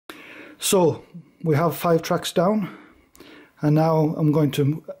So we have 5 tracks down, and now I'm going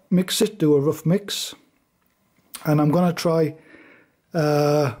to mix it, do a rough mix, and I'm going to try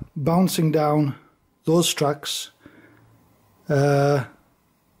bouncing down those tracks to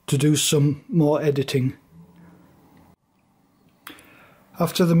do some more editing.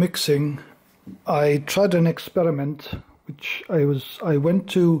 After the mixing, I tried an experiment, which I went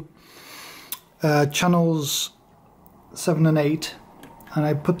to channels 7 and 8, and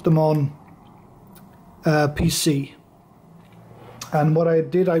I put them on PC. And what I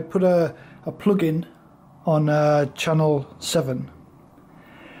did, I put a plug-in on channel 7.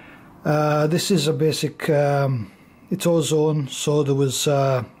 This is a basic, it's ozone, so there was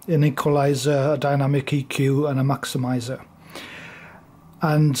an equalizer, a dynamic EQ and a maximizer.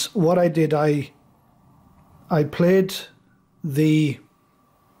 And what I did, I played the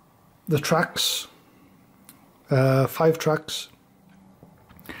tracks, 5 tracks,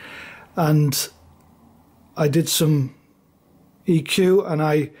 and I did some EQ, and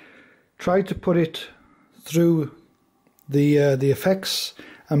I tried to put it through the effects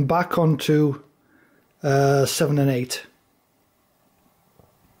and back onto 7 and 8.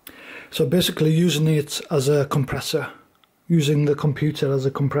 So basically using it as a compressor, using the computer as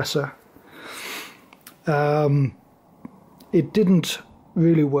a compressor. It didn't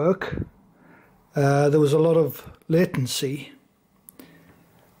really work. There was a lot of latency.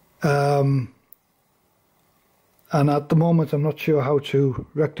 And at the moment I'm not sure how to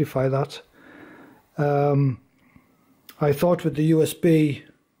rectify that. I thought with the USB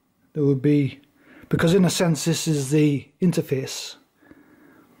there would be, because in a sense this is the interface,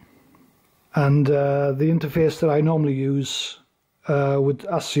 and the interface that I normally use with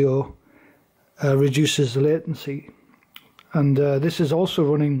ASIO reduces the latency, and this is also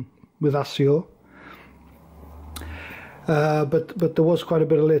running with ASIO, but there was quite a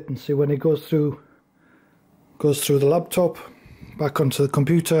bit of latency when it goes through the laptop back onto the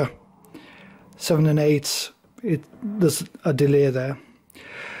computer. 7 and 8, there's a delay there.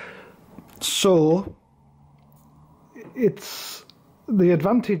 So it's the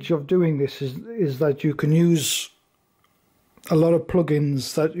advantage of doing this is that you can use a lot of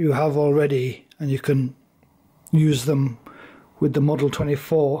plugins that you have already, and you can use them with the Model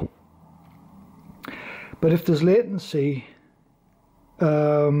 24. But if there's latency,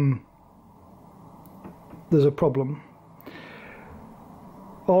 there's a problem.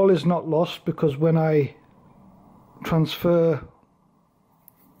 All is not lost, because when I transfer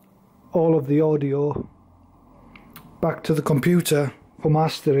all of the audio back to the computer for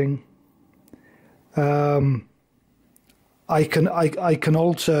mastering, I can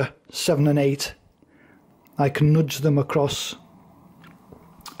alter 7 and 8. I can nudge them across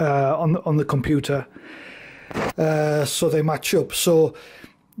on the computer so they match up. So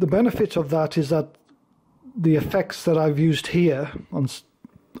the benefit of that is that the effects that I've used here on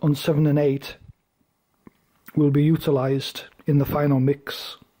 7 and 8 will be utilized in the final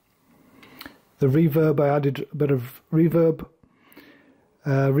mix. The reverb, I added a bit of reverb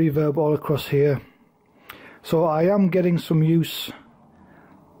all across here. So I am getting some use,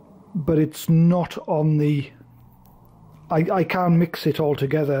 but it's not on the, I can't mix it all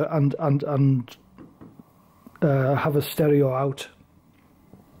together and have a stereo out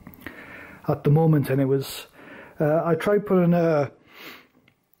at the moment. And it was, I tried putting a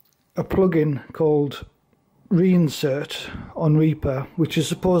plugin called Reinsert on Reaper, which is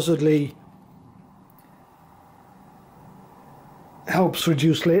supposedly helps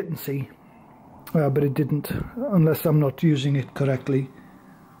reduce latency, but it didn't, unless I'm not using it correctly.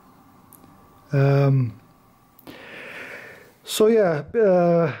 So yeah,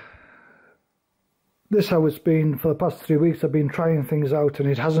 this is how it's been for the past 3 weeks. I've been trying things out, and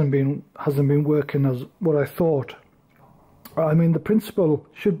it hasn't been working as what I thought. I mean, the principle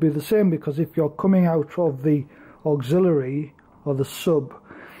should be the same, because if you're coming out of the auxiliary or the sub,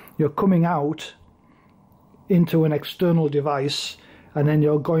 you're coming out into an external device, and then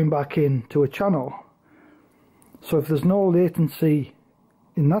you're going back into a channel. So if there's no latency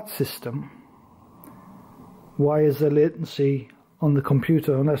in that system, why is there latency on the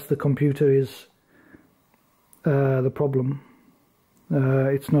computer, unless the computer is the problem?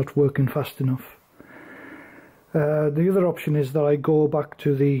 It's not working fast enough. The other option is that I go back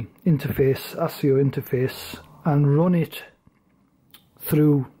to the interface, ASIO interface, and run it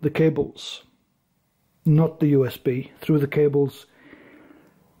through the cables, not the USB, through the cables,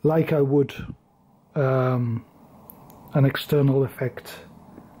 like I would an external effect.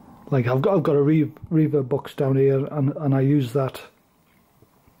 Like I've got a reverb box down here, and I use that,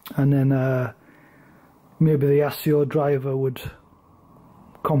 and then maybe the ASIO driver would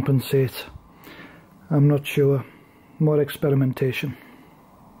compensate. I'm not sure. More experimentation.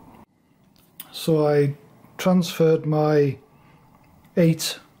 So I transferred my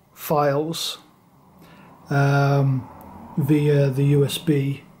 8 files via the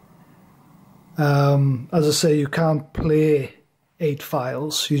USB. As I say, you can't play 8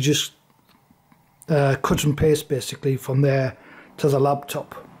 files. You just cut and paste basically from there to the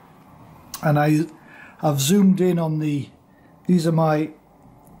laptop. And I've zoomed in on these are my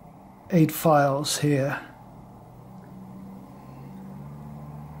 8 files here.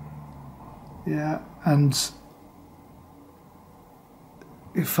 Yeah, and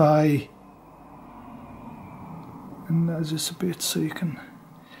if I, and that's just a bit so you can,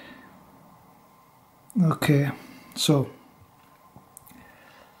 okay, so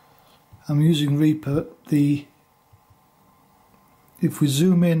I'm using Reaper. If we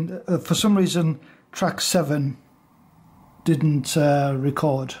zoom in, for some reason track 7 didn't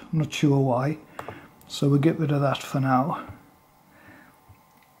record, I'm not sure why, so we'll get rid of that for now.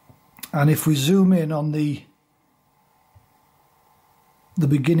 And if we zoom in on the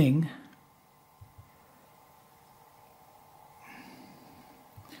beginning,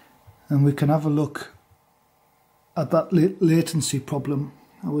 and we can have a look at that latency problem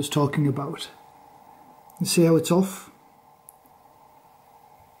I was talking about. You see how it's off?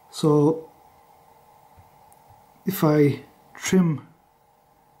 So if I trim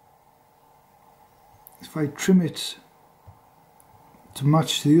it to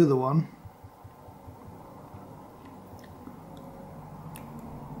match the other one,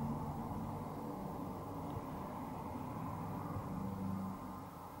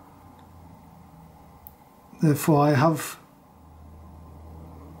 therefore I have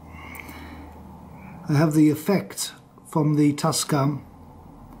the effect from the Tascam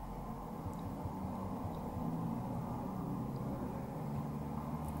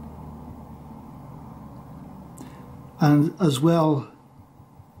and as well.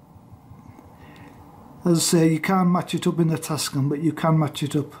 As I say, you can't match it up in the Tascam, but you can match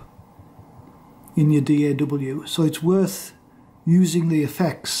it up in your DAW. So it's worth using the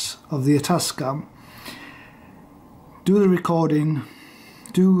effects of the Tascam. Do the recording,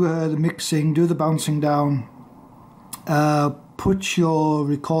 do the mixing, do the bouncing down, put your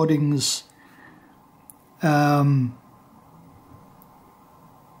recordings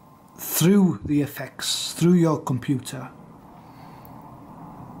through the effects, through your computer.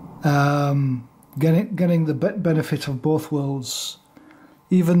 Getting the benefit of both worlds.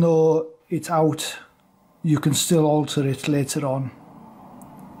 Even though it's out, you can still alter it later on.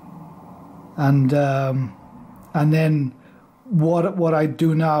 And then what I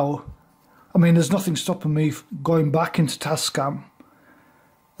do now, I mean, there's nothing stopping me going back into Tascam,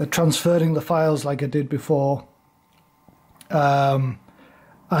 transferring the files like I did before, and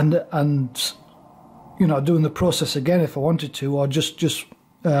you know, doing the process again if I wanted to, or just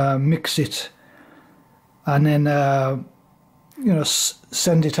mix it and then you know,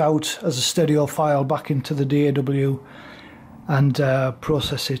 send it out as a stereo file back into the DAW and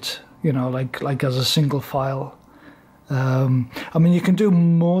process it, you know, like as a single file. I mean, you can do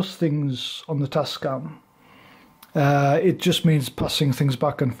most things on the Tascam. It just means passing things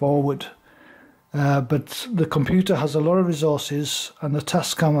back and forward. But the computer has a lot of resources, and the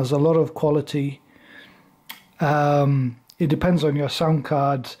Tascam has a lot of quality. It depends on your sound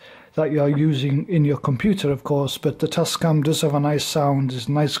card that you're using in your computer, of course, but the Tascam does have a nice sound. It's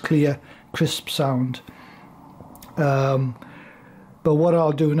a nice, clear, crisp sound. But what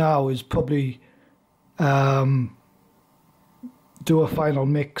I'll do now is probably do a final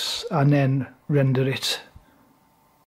mix and then render it.